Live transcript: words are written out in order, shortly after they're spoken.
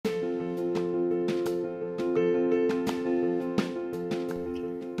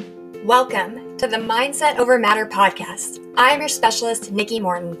Welcome to the Mindset Over Matter podcast. I'm your specialist, Nikki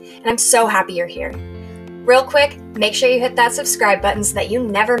Morton, and I'm so happy you're here. Real quick, make sure you hit that subscribe button so that you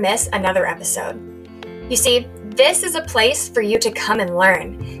never miss another episode. You see, this is a place for you to come and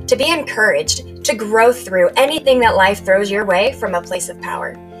learn, to be encouraged, to grow through anything that life throws your way from a place of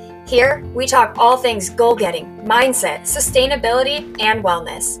power. Here, we talk all things goal-getting, mindset, sustainability, and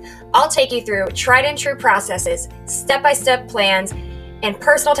wellness. I'll take you through tried and true processes, step-by-step plans, and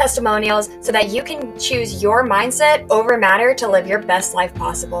personal testimonials so that you can choose your mindset over matter to live your best life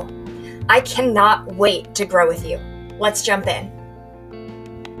possible. I cannot wait to grow with you. Let's jump in.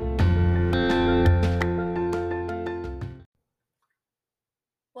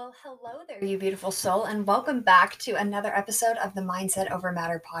 Well, hello there, you beautiful soul, and welcome back to another episode of the Mindset Over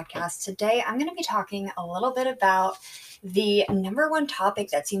Matter podcast. Today, I'm going to be talking a little bit about the number one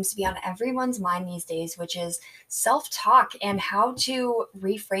topic that seems to be on everyone's mind these days, which is self-talk and how to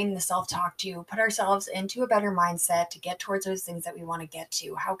reframe the self-talk to put ourselves into a better mindset to get towards those things that we want to get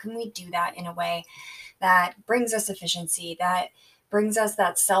to. How can we do that in a way that brings us efficiency, that brings us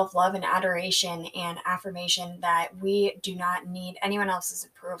that self-love and adoration and affirmation that we do not need anyone else's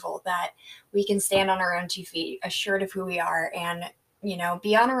approval, that we can stand on our own 2 feet, assured of who we are, and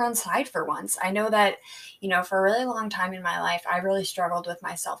be on our own side for once. I know that, for a really long time in my life, I really struggled with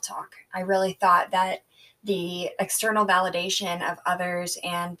my self-talk. I really thought that the external validation of others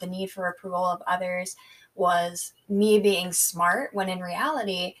and the need for approval of others was me being smart, when in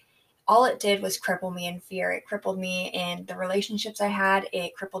reality, all it did was cripple me in fear. It crippled me in the relationships I had.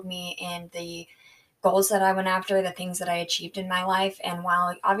 It crippled me in the goals that I went after, the things that I achieved in my life. And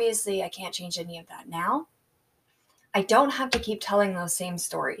while obviously I can't change any of that now, I don't have to keep telling those same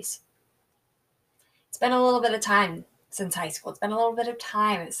stories. It's been a little bit of time since high school. It's been a little bit of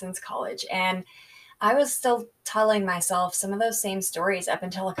time since college. And I was still telling myself some of those same stories up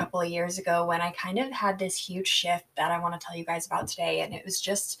until a couple of years ago, when I kind of had this huge shift that I want to tell you guys about today. And it was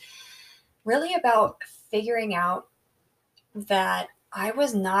just really about figuring out that I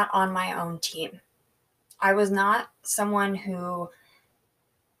was not on my own team. I was not someone who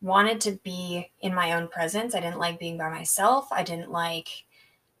wanted to be in my own presence. I didn't like being by myself. I didn't like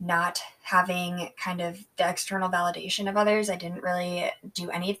not having kind of the external validation of others. I didn't really do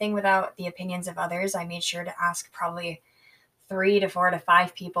anything without the opinions of others. I made sure to ask probably 3 to 4 to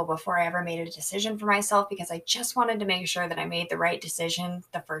 5 people before I ever made a decision for myself, because I just wanted to make sure that I made the right decision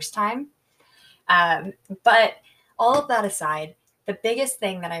the first time. But all of that aside, the biggest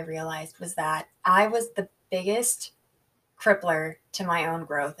thing that I realized was that I was the biggest crippler to my own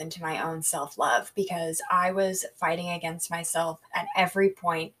growth and to my own self-love, because I was fighting against myself at every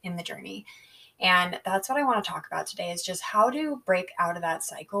point in the journey. And that's what I want to talk about today, is just how to break out of that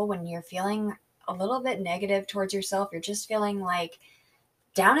cycle when you're feeling a little bit negative towards yourself. You're just feeling like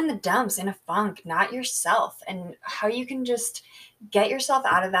down in the dumps, in a funk, not yourself, and how you can just get yourself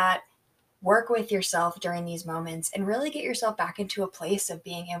out of that, work with yourself during these moments, and really get yourself back into a place of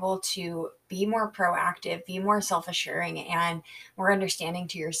being able to be more proactive, be more self-assuring, and more understanding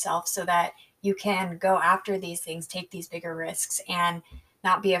to yourself, so that you can go after these things, take these bigger risks, and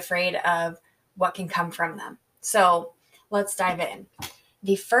not be afraid of what can come from them. So let's dive in.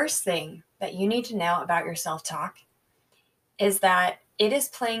 The first thing that you need to know about your self-talk is that it is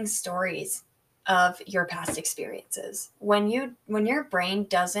playing stories of your past experiences. When your brain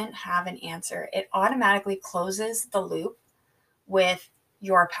doesn't have an answer, it automatically closes the loop with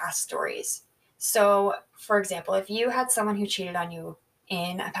your past stories. So, for example, if you had someone who cheated on you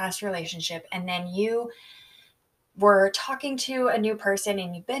in a past relationship, and then you were talking to a new person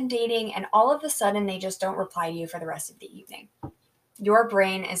and you've been dating, and all of a sudden they just don't reply to you for the rest of the evening, your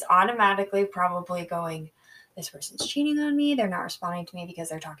brain is automatically probably going, this person's cheating on me. They're not responding to me because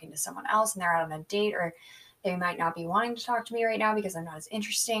they're talking to someone else and they're out on a date, or they might not be wanting to talk to me right now because I'm not as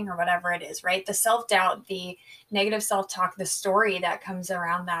interesting, or whatever it is, right? The self-doubt, the negative self-talk, the story that comes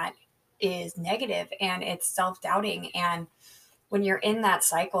around that is negative, and it's self-doubting. And when you're in that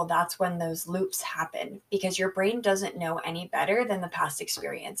cycle, that's when those loops happen, because your brain doesn't know any better than the past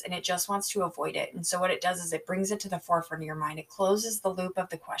experience, and it just wants to avoid it. And so what it does is it brings it to the forefront of your mind. It closes the loop of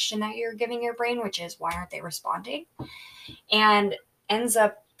the question that you're giving your brain, which is, why aren't they responding? And ends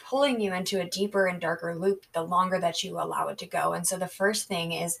up pulling you into a deeper and darker loop the longer that you allow it to go. And so the first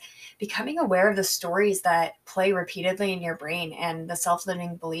thing is becoming aware of the stories that play repeatedly in your brain and the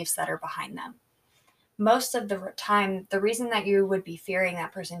self-limiting beliefs that are behind them. Most of the time, the reason that you would be fearing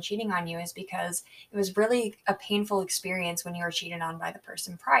that person cheating on you is because it was really a painful experience when you were cheated on by the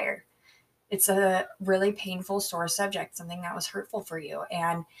person prior. It's a really painful, sore subject, something that was hurtful for you.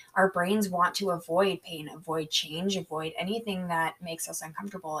 And our brains want to avoid pain, avoid change, avoid anything that makes us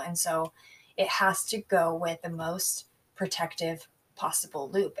uncomfortable. And so it has to go with the most protective possible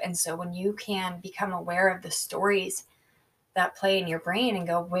loop. And so when you can become aware of the stories that play in your brain and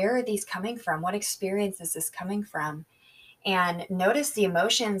go, where are these coming from? What experience is this coming from? And notice the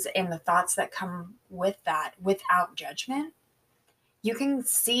emotions and the thoughts that come with that without judgment. You can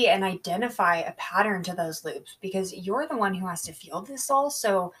see and identify a pattern to those loops because you're the one who has to feel this all.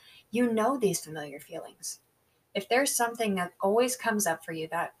 So you know these familiar feelings. If there's something that always comes up for you,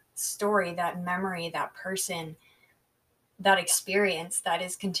 that story, that memory, that person, that experience that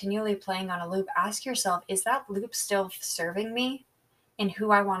is continually playing on a loop, ask yourself, is that loop still serving me in who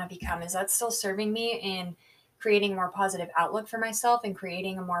I want to become? Is that still serving me in creating a more positive outlook for myself and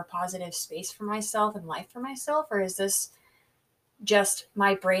creating a more positive space for myself and life for myself? Or is this just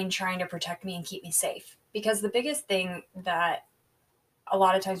my brain trying to protect me and keep me safe? Because the biggest thing that a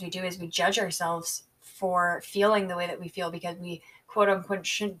lot of times we do is we judge ourselves for feeling the way that we feel because we quote unquote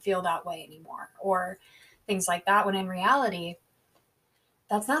shouldn't feel that way anymore or things like that, when in reality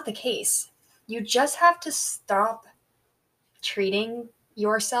that's not the case. You just have to stop treating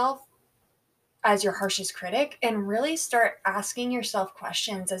yourself as your harshest critic and really start asking yourself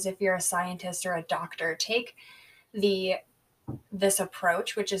questions as if you're a scientist or a doctor. Take the this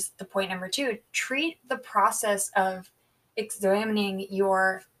approach, which is the point number 2, treat the process of examining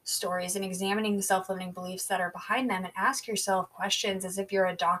your stories and examining the self-limiting beliefs that are behind them, and ask yourself questions as if you're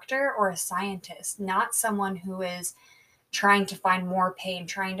a doctor or a scientist, not someone who is trying to find more pain,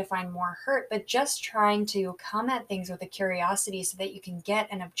 trying to find more hurt, but just trying to come at things with a curiosity so that you can get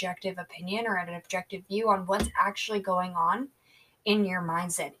an objective opinion or an objective view on what's actually going on in your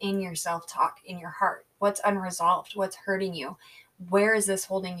mindset, in your self-talk, in your heart. What's unresolved? What's hurting you? Where is this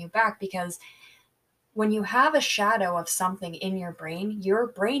holding you back? Because when you have a shadow of something in your brain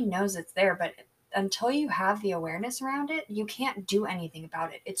knows it's there, but until you have the awareness around it, you can't do anything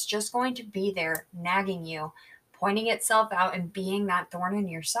about it. It's just going to be there nagging you, pointing itself out and being that thorn in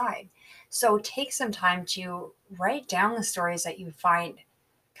your side. So take some time to write down the stories that you find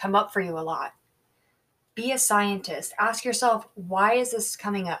come up for you a lot. Be a scientist. Ask yourself, why is this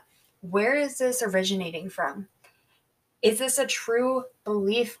coming up? Where is this originating from? Is this a true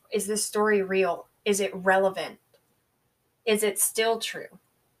belief? Is this story real? Is it relevant? Is it still true?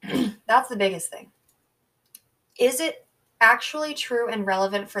 That's the biggest thing. Is it actually true and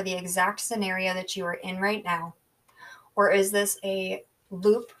relevant for the exact scenario that you are in right now? Or is this a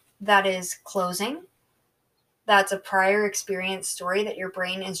loop that is closing? That's a prior experience story that your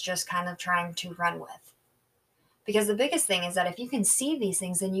brain is just kind of trying to run with. Because the biggest thing is that if you can see these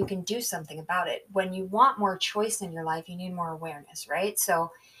things, then you can do something about it. When you want more choice in your life, you need more awareness, right?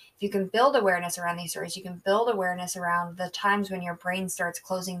 So if you can build awareness around these stories, you can build awareness around the times when your brain starts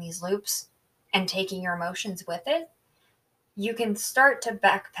closing these loops and taking your emotions with it, you can start to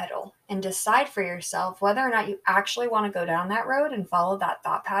backpedal and decide for yourself whether or not you actually want to go down that road and follow that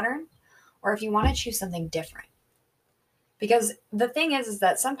thought pattern, or if you want to choose something different. Because the thing is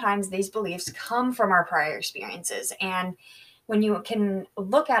that sometimes these beliefs come from our prior experiences. And when you can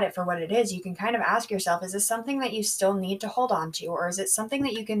look at it for what it is, you can kind of ask yourself, is this something that you still need to hold on to? Or is it something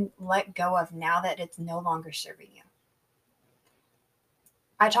that you can let go of now that it's no longer serving you?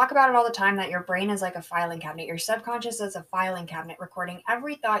 I talk about it all the time that your brain is like a filing cabinet. Your subconscious is a filing cabinet recording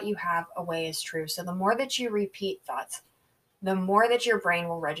every thought you have away as true. So the more that you repeat thoughts, the more that your brain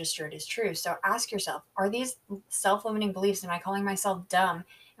will register it as true. So ask yourself, are these self-limiting beliefs? Am I calling myself dumb?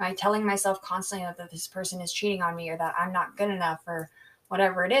 Am I telling myself constantly that this person is cheating on me or that I'm not good enough or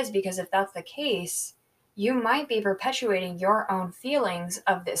whatever it is? Because if that's the case, you might be perpetuating your own feelings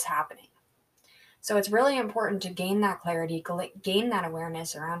of this happening. So it's really important to gain that clarity, gain that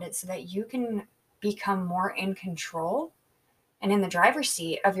awareness around it so that you can become more in control and in the driver's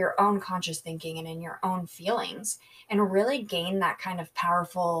seat of your own conscious thinking and in your own feelings, and really gain that kind of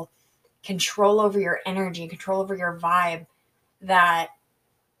powerful control over your energy, control over your vibe that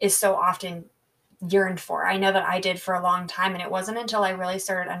is so often yearned for. I know that I did for a long time, and it wasn't until I really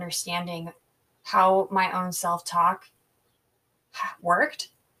started understanding how my own self-talk worked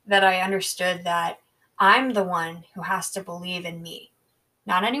that I understood that I'm the one who has to believe in me,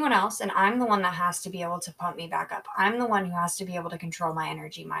 not anyone else. And I'm the one that has to be able to pump me back up. I'm the one who has to be able to control my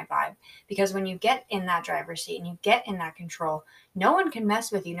energy, my vibe. Because when you get in that driver's seat and you get in that control, no one can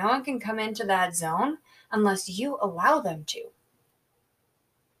mess with you. No one can come into that zone unless you allow them to.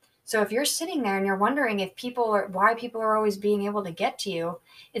 So if you're sitting there and you're wondering why people are always being able to get to you,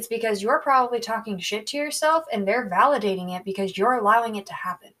 it's because you're probably talking shit to yourself and they're validating it because you're allowing it to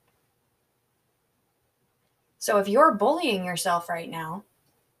happen. So if you're bullying yourself right now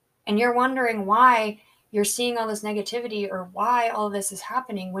and you're wondering why you're seeing all this negativity or why all this is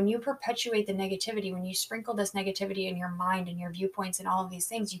happening, when you perpetuate the negativity, when you sprinkle this negativity in your mind and your viewpoints and all of these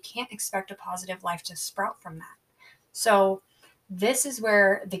things, you can't expect a positive life to sprout from that. So this is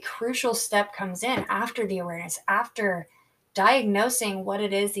where the crucial step comes in after the awareness, after diagnosing what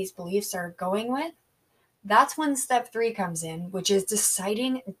it is these beliefs are going with. That's when step 3 comes in, which is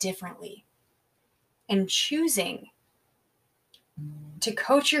deciding differently and choosing to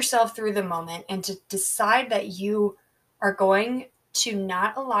coach yourself through the moment and to decide that you are going to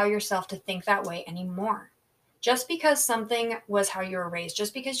not allow yourself to think that way anymore. Just because something was how you were raised,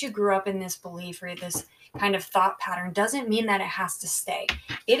 just because you grew up in this belief or this kind of thought pattern doesn't mean that it has to stay.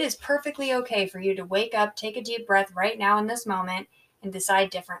 It is perfectly okay for you to wake up, take a deep breath right now in this moment, and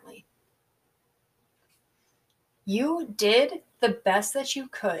decide differently. You did the best that you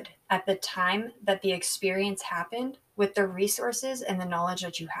could at the time that the experience happened with the resources and the knowledge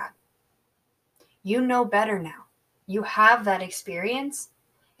that you had. You know better now. You have that experience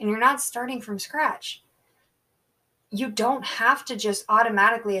and you're not starting from scratch. You don't have to just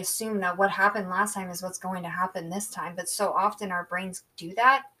automatically assume that what happened last time is what's going to happen this time. But so often our brains do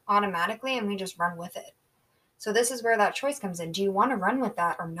that automatically and we just run with it. So this is where that choice comes in. Do you want to run with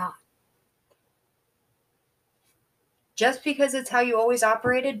that or not? Just because it's how you always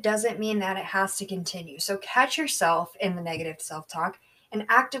operated doesn't mean that it has to continue. So catch yourself in the negative self-talk and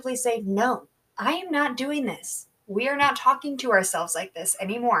actively say, no, I am not doing this. We are not talking to ourselves like this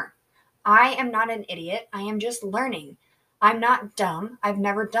anymore. I am not an idiot. I am just learning. I'm not dumb. I've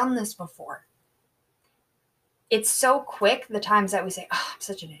never done this before. It's so quick the times that we say, oh, I'm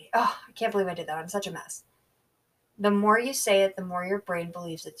such an idiot. Oh, I can't believe I did that. I'm such a mess. The more you say it, the more your brain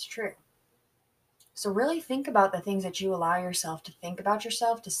believes it's true. So really think about the things that you allow yourself to think about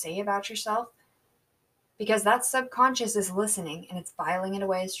yourself, to say about yourself, because that subconscious is listening and it's filing it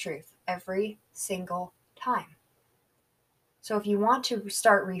away as truth every single time. So if you want to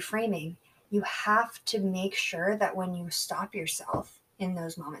start reframing, you have to make sure that when you stop yourself in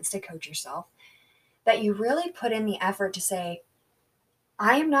those moments to coach yourself, that you really put in the effort to say,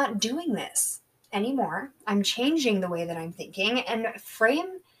 I am not doing this anymore. I'm changing the way that I'm thinking, and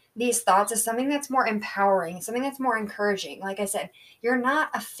frame these thoughts as something that's more empowering, something that's more encouraging. Like I said, you're not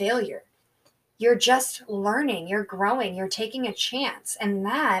a failure. You're just learning, you're growing, you're taking a chance. And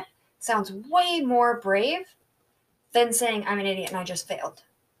that sounds way more brave than saying, I'm an idiot and I just failed.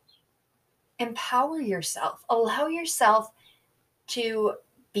 Empower yourself. Allow yourself to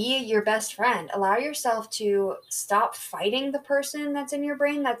be your best friend. Allow yourself to stop fighting the person that's in your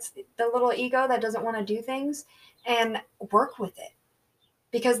brain, that's the little ego that doesn't want to do things, and work with it.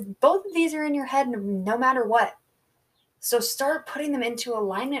 Because both of these are in your head no matter what. So start putting them into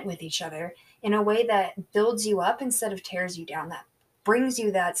alignment with each other in a way that builds you up instead of tears you down, that brings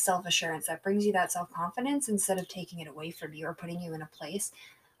you that self-assurance, that brings you that self-confidence instead of taking it away from you or putting you in a place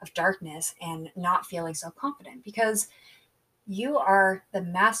of darkness and not feeling self-confident. Because you are the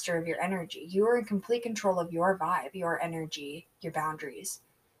master of your energy. You are in complete control of your vibe, your energy, your boundaries.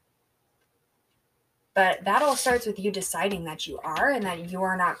 But that all starts with you deciding that you are and that you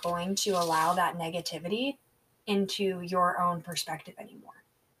are not going to allow that negativity into your own perspective anymore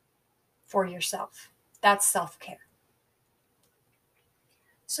for yourself. That's self-care.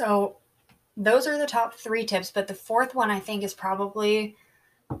 So those are the top 3 tips, but the 4th one I think is probably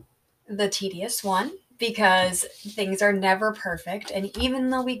the tedious one, because things are never perfect. And even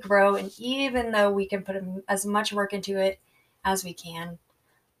though we grow and even though we can put as much work into it as we can,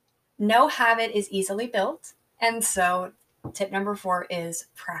 no habit is easily built. And so tip number 4 is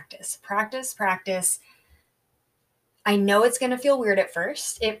practice. Practice, practice. I know it's going to feel weird at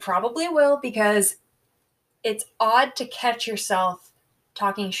first. It probably will, because it's odd to catch yourself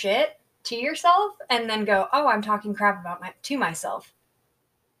talking shit to yourself and then go, oh, I'm talking crap to myself.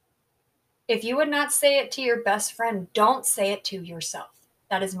 If you would not say it to your best friend, don't say it to yourself.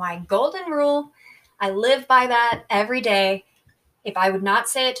 That is my golden rule. I live by that every day. If I would not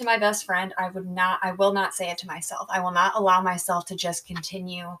say it to my best friend, I will not say it to myself. I will not allow myself to just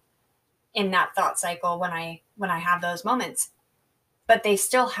continue in that thought cycle when I have those moments. But they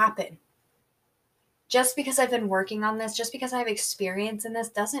still happen. Just because I've been working on this, just because I have experience in this,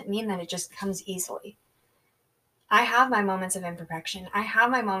 doesn't mean that it just comes easily. I have my moments of imperfection. I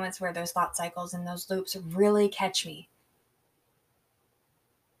have my moments where those thought cycles and those loops really catch me.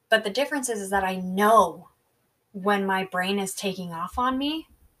 But the difference is that I know when my brain is taking off on me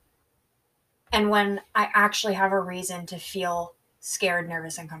and when I actually have a reason to feel scared,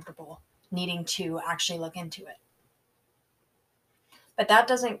 nervous, uncomfortable, needing to actually look into it. But that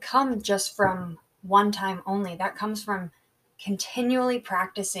doesn't come just from one time only. That comes from continually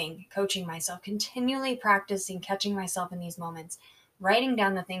practicing coaching myself, continually practicing catching myself in these moments, writing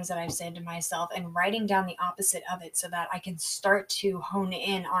down the things that I've said to myself and writing down the opposite of it so that I can start to hone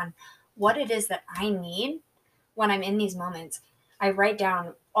in on what it is that I need when I'm in these moments. I write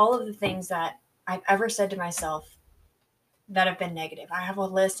down all of the things that I've ever said to myself that have been negative. I have a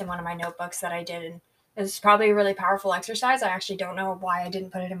list in one of my notebooks that I did, and it's probably a really powerful exercise. I actually don't know why I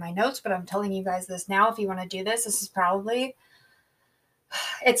didn't put it in my notes, but I'm telling you guys this now. If you want to do this, this is probably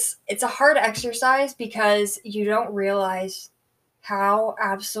it's a hard exercise because you don't realize how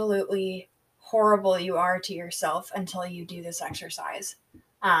absolutely horrible you are to yourself until you do this exercise.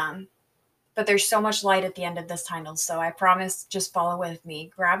 But there's so much light at the end of this tunnel, so I promise, just follow with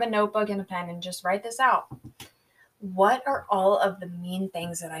me. Grab a notebook and a pen and just write this out. What are all of the mean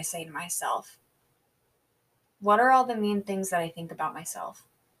things that I say to myself? What are all the mean things that I think about myself?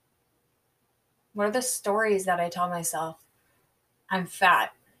 What are the stories that I tell myself? I'm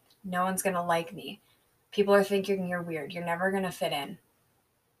fat. No one's going to like me. People are thinking you're weird. You're never going to fit in.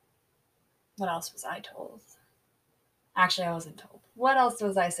 What else was I told? Actually, I wasn't told. What else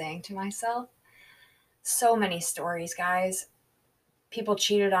was I saying to myself? So many stories, guys. People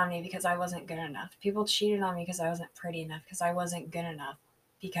cheated on me because I wasn't good enough. People cheated on me because I wasn't pretty enough, because I wasn't good enough,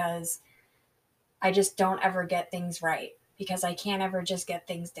 because I just don't ever get things right, because I can't ever just get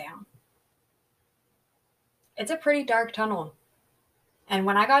things down. It's a pretty dark tunnel. And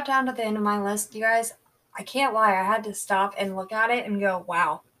when I got down to the end of my list, you guys, I can't lie, I had to stop and look at it and go,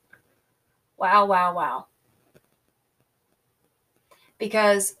 wow. Wow, wow, wow.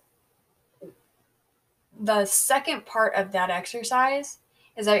 Because the second part of that exercise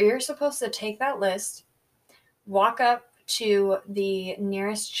is that you're supposed to take that list, walk up to the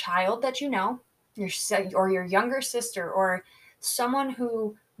nearest child that you know, your younger sister, or someone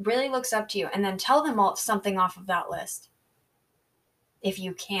who really looks up to you, and then tell them something off of that list. If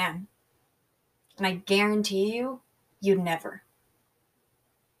you can. And I guarantee you, you'd never.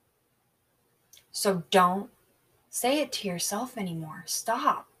 So don't say it to yourself anymore.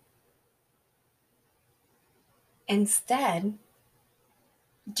 Stop. Instead,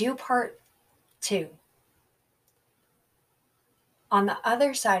 do part 2. On the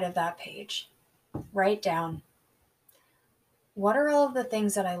other side of that page, write down, what are all of the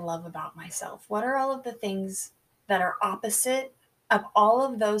things that I love about myself? What are all of the things that are opposite of all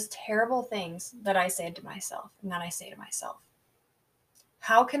of those terrible things that I say to myself and that I say to myself?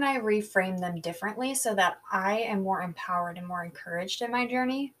 How can I reframe them differently so that I am more empowered and more encouraged in my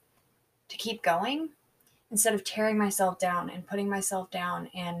journey to keep going, instead of tearing myself down and putting myself down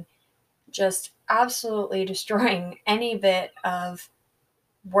and just absolutely destroying any bit of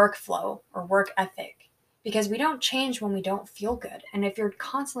workflow or work ethic? Because we don't change when we don't feel good. And if you're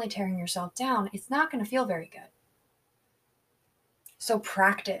constantly tearing yourself down, it's not going to feel very good. So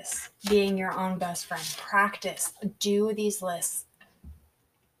practice being your own best friend. Practice. Do these lists.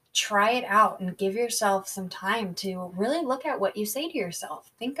 Try it out and give yourself some time to really look at what you say to yourself.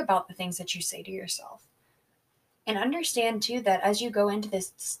 Think about the things that you say to yourself. And understand too that as you go into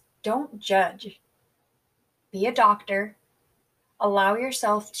this, don't judge. Be a doctor. Allow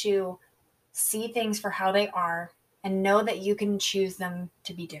yourself to see things for how they are and know that you can choose them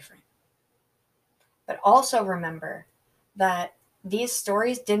to be different. But also remember that these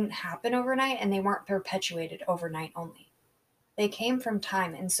stories didn't happen overnight and they weren't perpetuated overnight only. They came from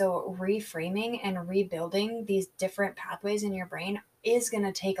time. And so reframing and rebuilding these different pathways in your brain is going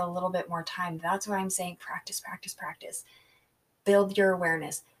to take a little bit more time. That's why I'm saying practice, practice, practice. Build your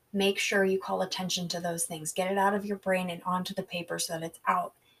awareness. Make sure you call attention to those things. Get it out of your brain and onto the paper so that it's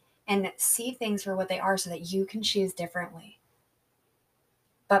out. And see things for what they are so that you can choose differently.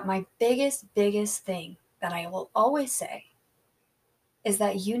 But my biggest thing that I will always say is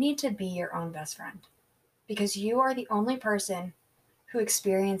that you need to be your own best friend, because you are the only person who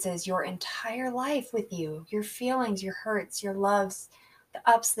experiences your entire life with you, your feelings, your hurts, your loves, the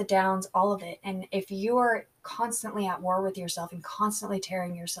ups, the downs, all of it. And if you are constantly at war with yourself and constantly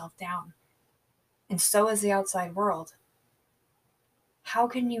tearing yourself down, and so is the outside world, how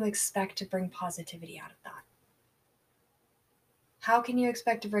can you expect to bring positivity out of that? How can you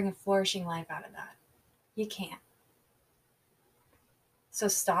expect to bring a flourishing life out of that? You can't. So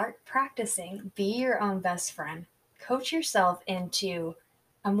start practicing. Be your own best friend. Coach yourself into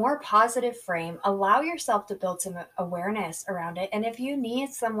a more positive frame. Allow yourself to build some awareness around it. And if you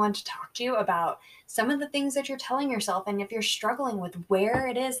need someone to talk to you about some of the things that you're telling yourself, and if you're struggling with where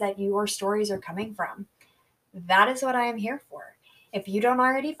it is that your stories are coming from, that is what I am here for. If you don't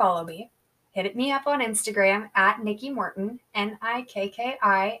already follow me, hit me up on Instagram at Nikki Morton,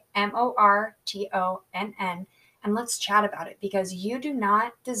 NIKKIMORTONN, and let's chat about it, because you do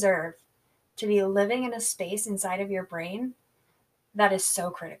not deserve to be living in a space inside of your brain that is so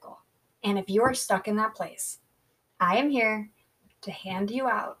critical. And if you are stuck in that place, I am here to hand you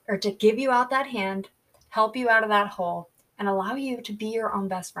out, or to give you out that hand, help you out of that hole, and allow you to be your own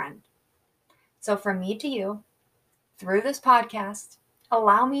best friend. So from me to you, through this podcast,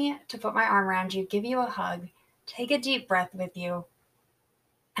 allow me to put my arm around you, give you a hug, take a deep breath with you,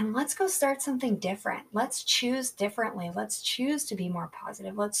 and let's go start something different. Let's choose differently. Let's choose to be more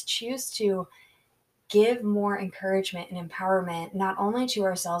positive. Let's choose to give more encouragement and empowerment, not only to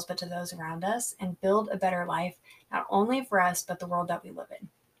ourselves, but to those around us, and build a better life, not only for us, but the world that we live in.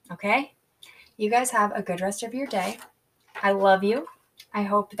 Okay? You guys have a good rest of your day. I love you. I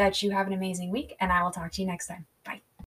hope that you have an amazing week, and I will talk to you next time.